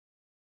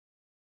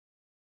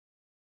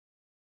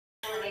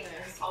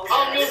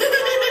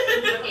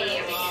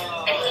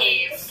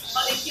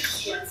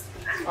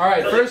All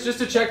right, first, just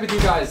to check with you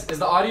guys, is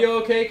the audio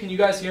okay? Can you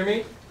guys hear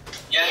me?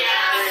 Yeah.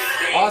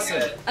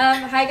 Awesome.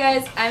 Hi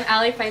guys, I'm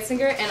Allie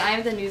Feitzinger, and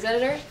I'm the news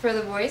editor for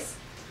The Voice.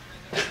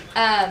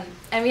 And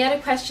we had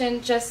a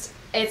question,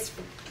 it's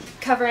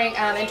covering,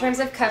 in terms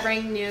of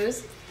covering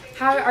news,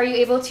 how are you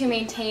able to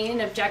maintain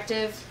an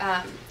objective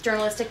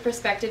journalistic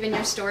perspective in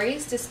your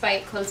stories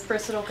despite close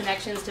personal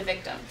connections to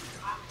victims?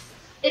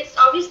 It's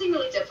obviously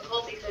really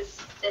difficult because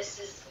this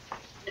is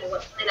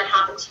something that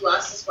happened to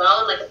us as well,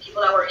 and like the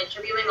people that we're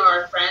interviewing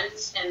are our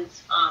friends and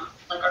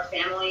like our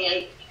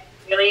family,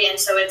 really, and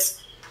so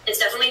it's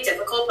definitely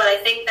difficult. But I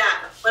think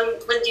that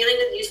when dealing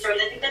with news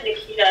stories, I think that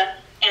Nikita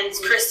and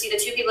Christy, the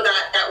two people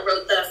that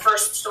wrote the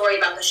first story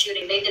about the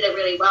shooting, they did it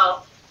really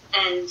well.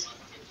 And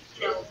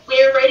when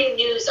you're writing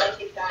news, I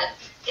think that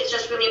it's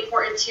just really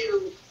important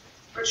to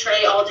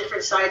portray all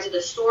different sides of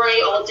the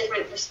story, all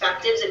different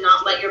perspectives, and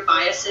not let your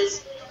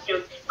biases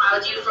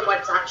cloud you from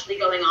what's actually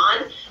going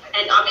on.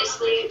 And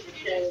obviously,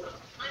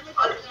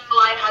 other people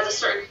has a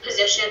certain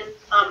position,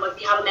 like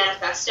we have a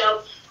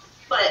manifesto,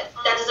 but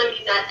that doesn't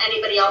mean that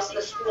anybody else in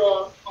the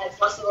school has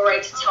less of a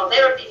right to tell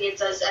their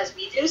opinions as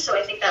we do. So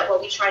I think that what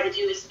we try to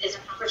do is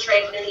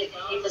portray as many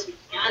opinions as we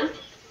can.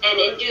 And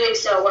in doing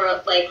so,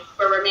 we're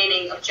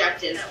remaining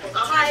objective.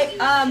 Hi,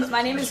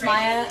 my name is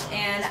Maya,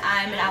 and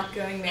I'm an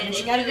outgoing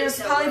managing editor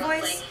for Paly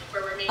Voice.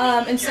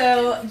 And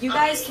so you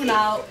guys came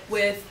out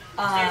with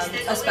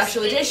a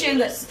special edition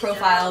that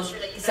profiled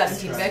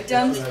 17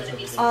 victims.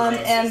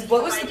 And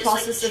what was the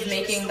process of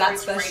making that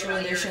special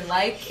edition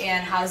like,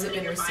 and how has it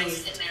been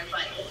received?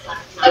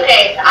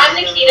 Okay, I'm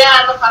Nikita.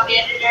 I'm a copy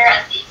editor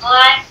at the Eagle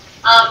Eye.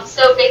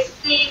 So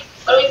basically,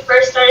 when we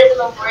first started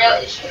the memorial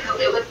issue,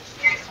 it was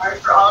very hard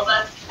for all of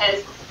us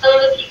because some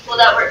of the people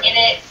that were in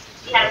it,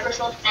 we had a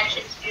personal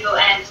connection to,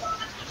 and some of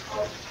the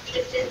people we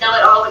just didn't know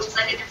at all, which is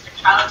like a different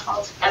challenge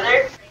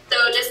altogether. So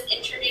just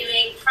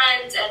interviewing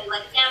friends and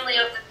like family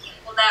of the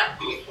people that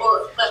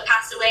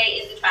passed away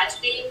in the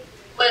tragedy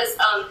was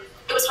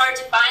it was hard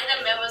to find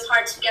them. It was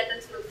hard to get them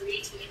to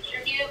agree to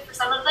interview for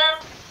some of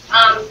them.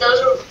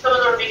 Those were some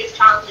of our biggest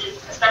challenges,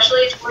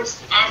 especially towards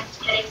the end,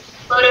 getting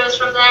photos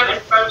from them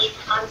and photos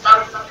from us. That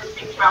was another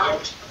big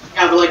challenge.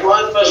 Yeah, but like one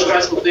of the most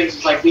stressful things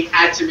was like we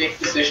had to make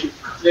this issue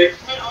perfect.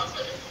 And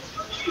also,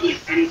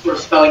 Any sort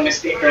of spelling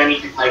mistake or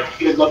anything, like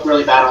it would look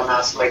really bad on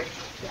us. Like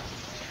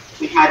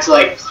we had to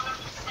like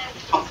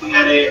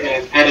edit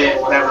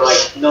and whatever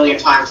like a million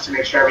times to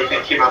make sure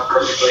everything came out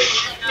perfectly.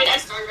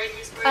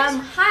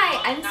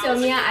 Hi, I'm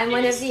Sonia. I'm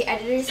one of the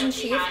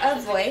editors-in-chief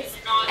of Voice,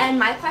 and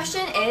my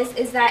question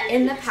is that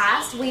in the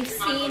past we've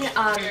seen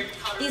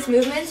these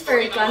movements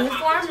for gun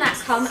reform that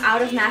come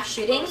out of mass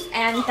shootings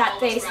and that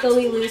they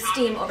slowly lose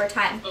steam over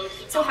time.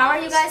 So how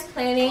are you guys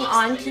planning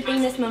on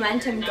keeping this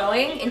momentum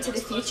going into the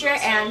future,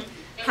 and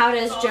how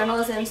does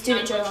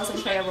student journalism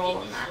play a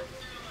role in that?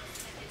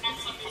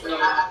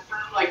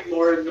 Like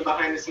more in the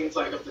behind the scenes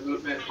like of the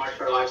movement, March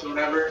for Our Lives or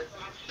whatever.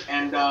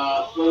 And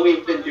what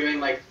we've been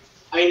doing,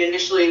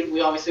 initially we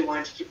obviously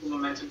wanted to keep the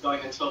momentum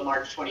going until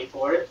March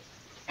 24th.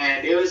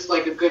 And it was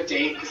like a good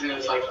date because it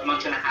was like a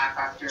month and a half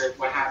after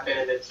what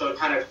happened. And so it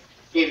kind of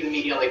gave the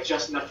media like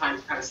just enough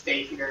time to kind of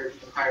stay here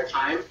the entire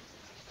time.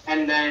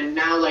 And then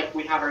now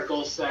we have our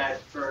goal set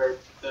for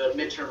the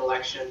midterm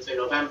elections in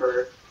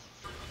November.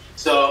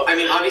 So, I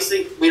mean,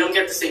 obviously we don't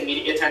get the same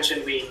media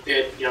attention we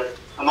did,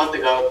 a month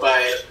ago,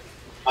 but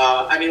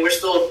I mean, we're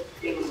still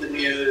in the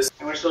news,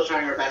 and we're still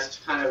trying our best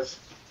to kind of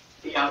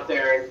be out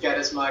there and get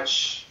as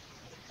much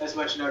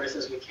notice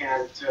as we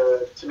can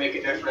to make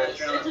a difference.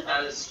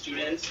 As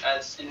students,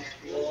 as in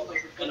school,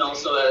 and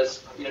also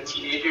as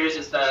teenagers,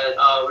 is that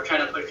we're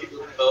trying to push people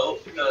to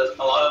vote because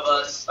a lot of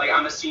us, like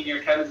I'm a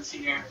senior, Kevin's a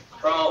senior,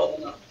 we're all old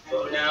enough to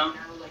vote now,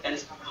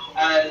 and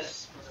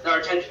as our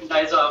attention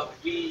dies off,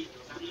 we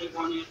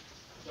want to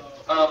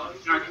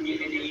in our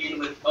community and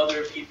with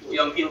other people,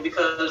 young people,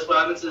 because what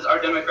happens is our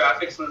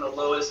demographics are the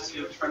lowest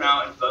to turn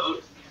out and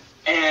vote,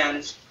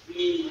 and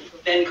we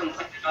then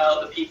complain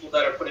about the people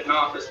that are put in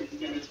office who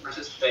didn't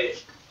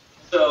participate.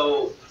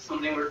 So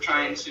something we're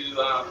trying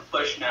to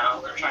push now.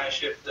 We're trying to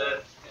shift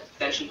the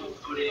attention to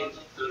voting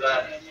so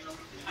that.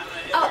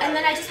 Oh, and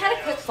then I just had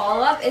a quick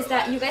follow-up, is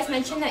that you guys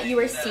mentioned that you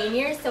were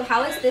seniors, so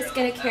how is this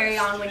going to carry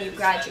on when you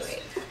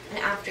graduate and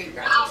after you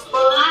graduate?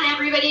 Well, not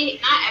everybody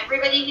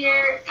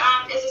here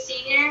is a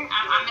senior.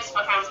 I'm Miss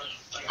Bukowski,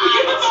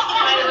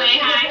 by the way.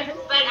 Hi.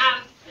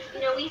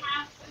 But we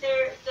have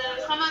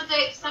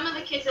some of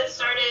the kids that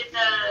started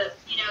the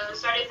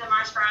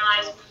March for Our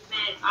Lives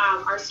movement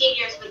are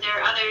seniors, but there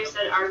are others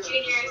that are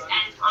juniors,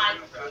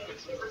 and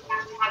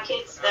we have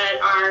kids that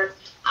are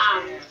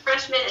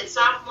freshmen and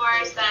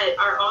sophomores that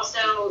are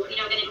also going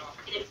to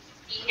be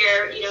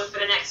here for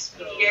the next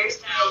few years.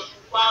 So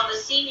while the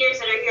seniors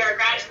that are here are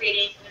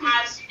graduating, we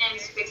have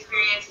students who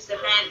experience this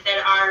event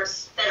that are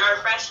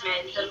freshmen.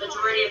 The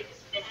majority of the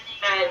students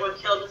that were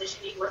killed in the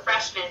shooting were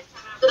freshmen.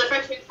 So the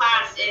freshman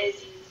class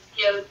is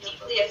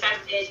deeply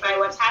affected by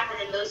what's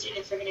happened, and those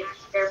students are going to be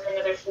here for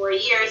another 4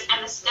 years,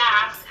 and the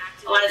staff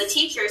a lot of the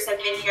teachers have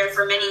been here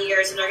for many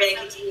years and are going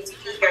to continue to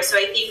be here. So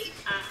I think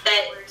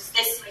that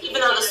this,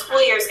 even though the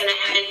school year is going to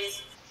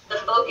end, the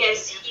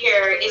focus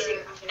here isn't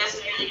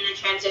necessarily going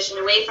to transition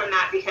away from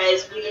that,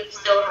 because we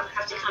still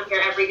have to come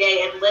here every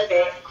day and live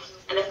it.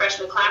 And the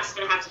freshman class is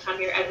going to have to come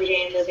here every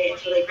day and live it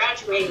until they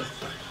graduate.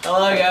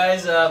 Hello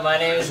guys, my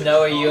name is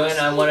Noah Ewan.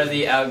 I'm one of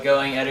the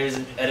outgoing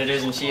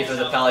editors-in-chief of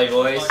the Paly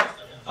Voice.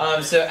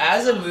 So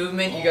as a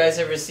movement, you guys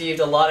have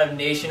received a lot of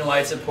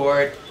nationwide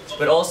support,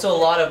 but also a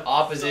lot of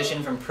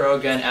opposition from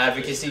pro-gun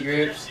advocacy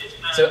groups.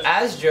 So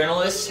as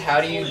journalists, how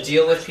do you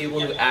deal with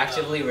people who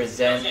actively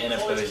resent and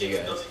oppose you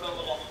guys?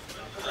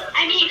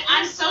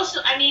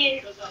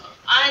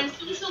 On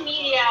social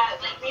media,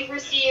 we'll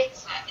receive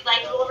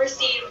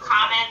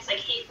comments,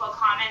 hateful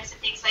comments and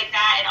things like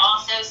that, and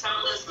also some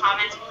of those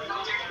comments will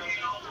filter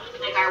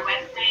through, our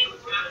website.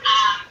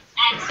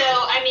 And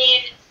so,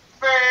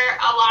 for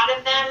a lot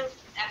of them,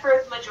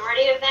 for the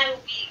majority of them,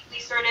 we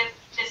sort of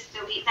just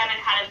delete them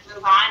and kind of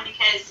move on,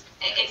 because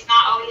it's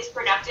not always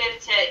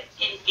productive to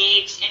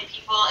engage in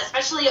people,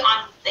 especially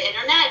on the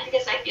internet,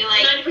 because I feel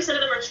like 90%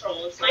 of them are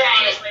trolls.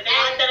 Honestly,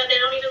 they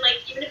don't even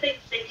even if they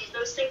do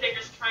those things, they're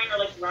just trying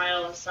to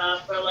rile us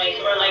up,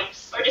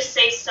 or just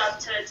say stuff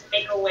to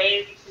make a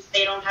wave because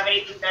they don't have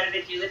anything better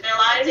to do with their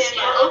lives.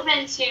 We're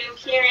open to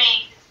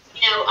hearing,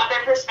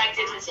 other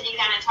perspectives and sitting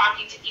down and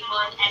talking to people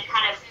and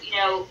kind of,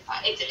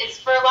 it's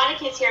for a lot of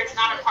kids here, it's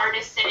not a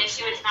partisan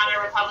issue, it's not a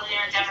Republican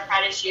or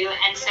Democrat issue,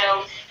 and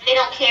so they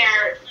don't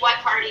care what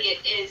party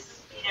it is,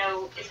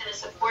 is going to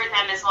support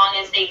them as long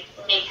as they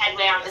make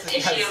headway on this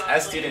issue.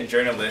 As student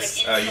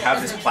journalists, you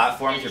have this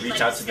platform to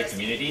reach out to the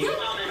community.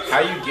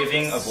 How are you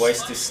giving a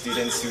voice to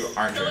students who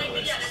aren't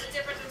journalists?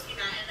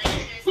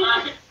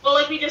 Well,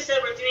 like we just said,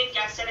 we're doing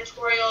guest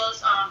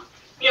editorials.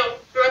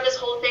 Throughout this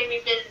whole thing,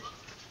 we've been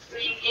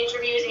doing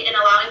interviews and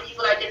allowing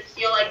people that didn't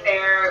feel like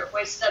their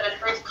voices have been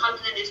heard to come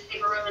to the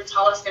newspaper room and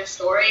tell us their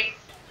story,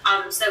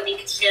 so we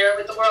could share it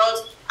with the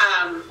world.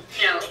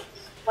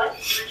 We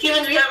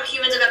have a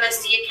Humans of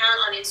MSD account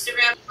on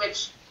Instagram,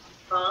 which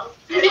and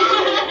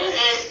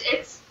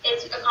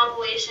it's a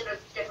compilation of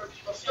different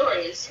people's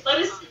stories.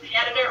 Letters to the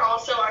editor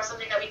also are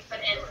something that we put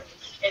in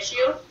each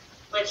issue,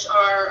 which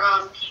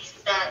are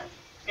pieces that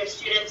give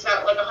students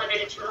about 100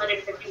 to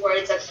 250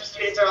 words that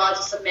students are allowed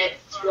to submit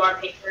to our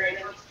paper, and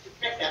then we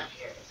print them.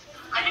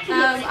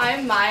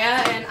 I'm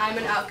Maya, and I'm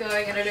an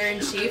outgoing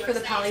editor-in-chief for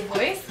the Paly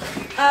Voice.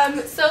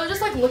 So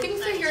just looking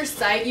through your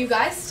site, you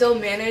guys still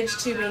manage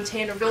to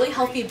maintain a really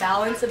healthy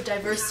balance of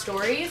diverse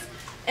stories.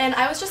 And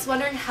I was just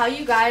wondering how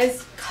you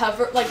guys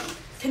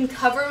can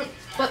cover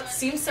what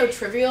seems so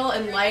trivial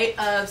in light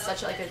of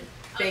such a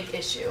big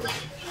issue.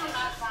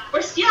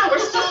 We're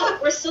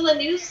still a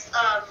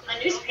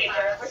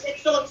newspaper. It's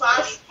still a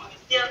class.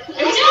 Yeah.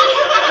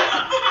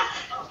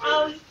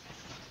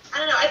 I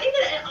don't know. I think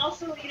that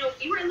also,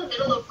 we were in the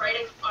middle of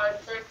writing our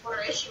third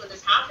quarter issue when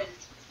this happened,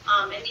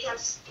 and we have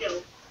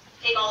to,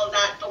 take all of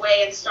that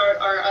away and start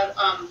our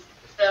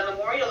the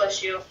memorial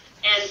issue.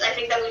 And I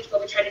think that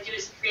what we try to do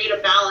is create a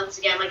balance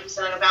again, like you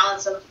said, a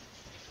balance of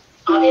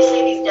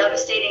obviously these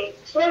devastating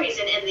stories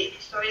and the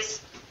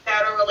stories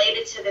that are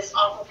related to this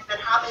awful thing that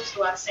happened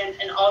to us,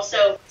 and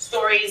also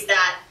stories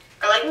that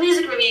are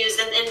music reviews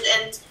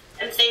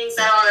and things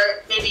that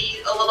are maybe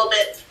a little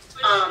bit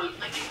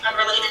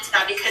unrelated to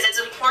that, because it's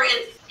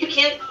important. You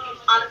can't,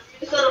 on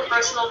a little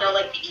personal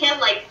note, you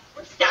can't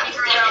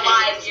saturate our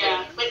lives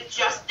with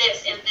just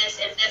this and this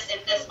and this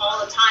and this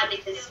all the time,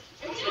 because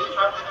it's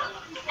impossible.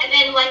 And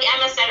then, like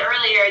Emma said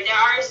earlier, there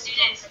are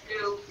students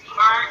who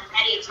aren't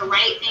ready to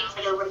write things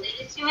that are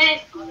related to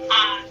it.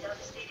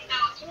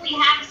 So we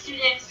have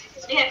students,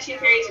 because we have 2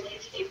 periods of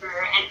newspaper,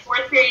 and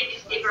 4th period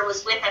newspaper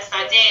was with us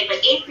that day,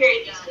 but 8th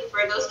period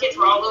newspaper, those kids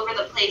were all over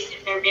the place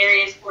in their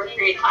various 4th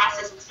period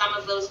classes, and some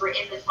of those were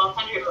in the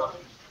 1200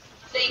 building.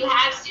 So you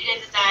have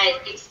students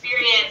that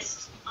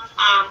experienced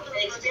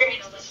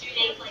the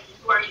shooting,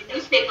 who are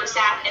newspaper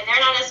staff, and they're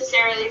not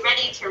necessarily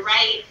ready to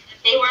write.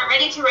 They weren't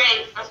ready to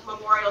write a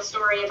memorial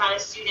story about a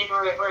student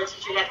or a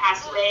teacher that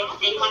passed away.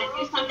 They want to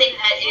do something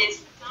that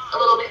is a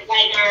little bit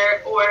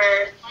lighter,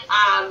 or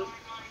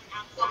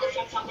focus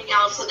on something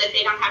else so that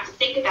they don't have to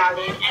think about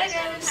it. Hi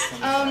guys,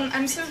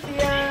 I'm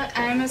Sophia.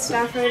 I'm a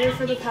staff writer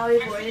for the Paly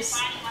Voice.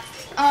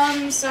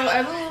 So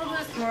I have a little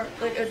bit more,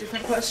 a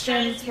different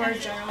question, more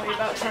generally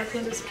about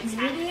Parkland as a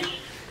community.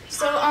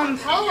 So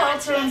Palo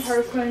Alto and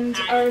Parkland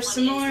are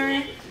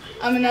similar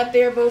in that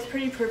they are both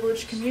pretty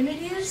privileged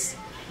communities,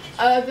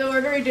 though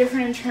are very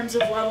different in terms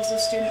of levels of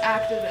student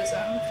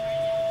activism.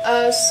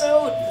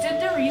 So did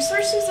the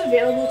resources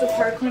available to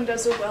Parkland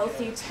as a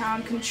wealthy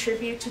town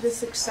contribute to the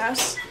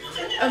success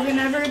of the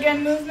Never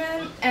Again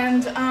movement?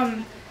 And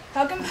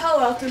how can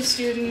Palo Alto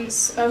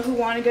students who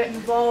want to get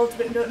involved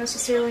but don't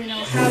necessarily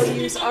know how to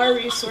use our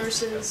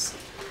resources,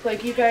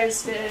 like you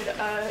guys did,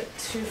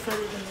 to further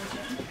the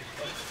movement?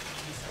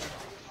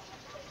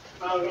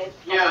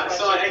 Yeah,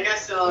 so I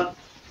guess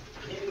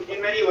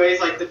in many ways,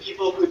 the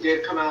people who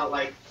did come out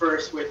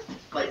first with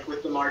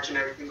the march and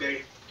everything,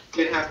 they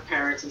did have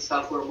parents and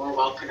stuff who were more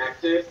well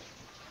connected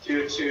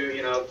due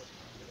to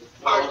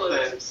wealth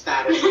and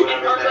status or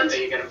whatever that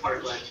you get in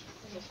Parkland.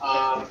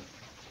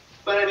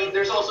 But I mean,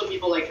 there's also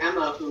people like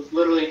Emma who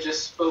literally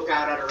just spoke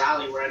out at a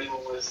rally where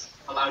anyone was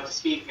allowed to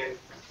speak, and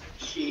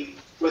she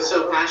was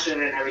so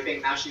passionate and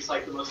everything. Now she's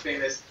like the most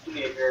famous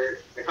teenager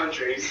in the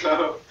country.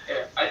 So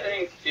yeah, I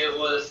think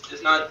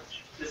it's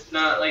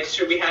not like,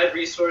 sure, we had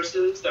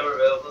resources that were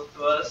available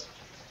to us,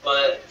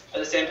 but at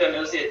the same time it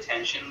was the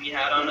attention we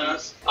had on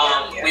us.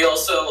 We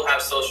also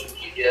have social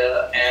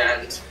media,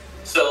 and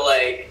so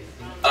like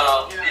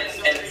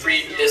and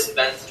previous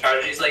events,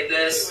 tragedies like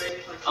this,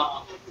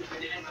 we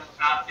didn't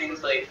have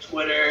things like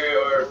Twitter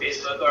or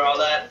Facebook or all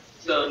that.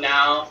 So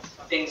now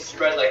things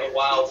spread like a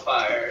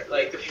wildfire.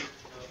 Like if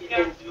you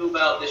knew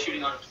about the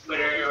shooting on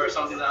Twitter or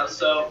something else,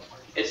 so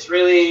it's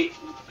really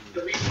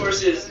the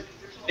resources,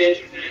 the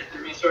internet,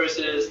 the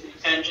resources, the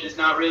attention is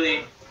not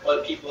really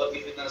what people have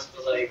given us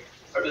the like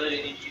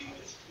ability to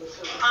use.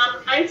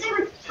 I'd say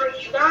like for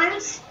you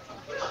guys,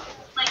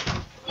 like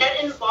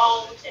get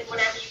involved in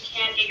whatever you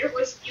can. Get your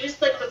voice.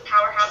 Use like the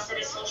powerhouse that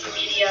is social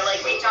media.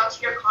 Like reach out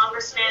to your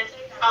congressman.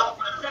 A lot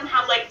of them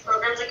have like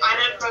programs. Like I'm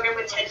in a program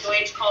with Ted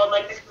Deutsch called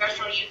like the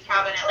Congressional Youth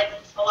Cabinet. Like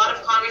a lot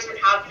of congressmen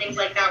have things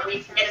like that where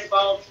you can get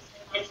involved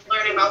and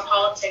learn about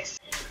politics.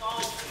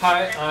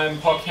 Hi, I'm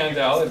Paul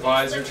Candell,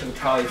 advisor to the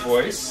Paly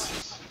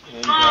Voice.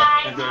 And,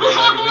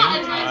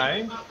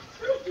 Hi.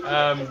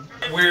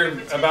 We're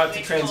about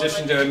to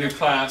transition to a new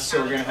class,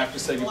 so we're going to have to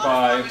say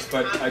goodbye,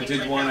 but I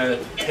did want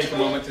to take a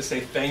moment to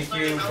say thank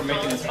you for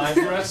making the time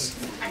for us.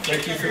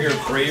 Thank you for your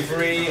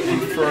bravery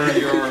and for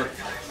your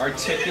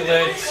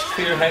articulate,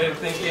 clear-headed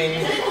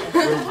thinking.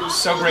 We're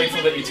so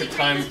grateful that you took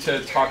time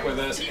to talk with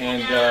us,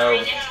 and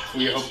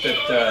we hope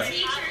that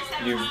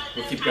you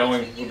will keep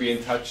going. We'll be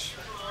in touch.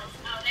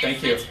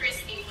 Thank you.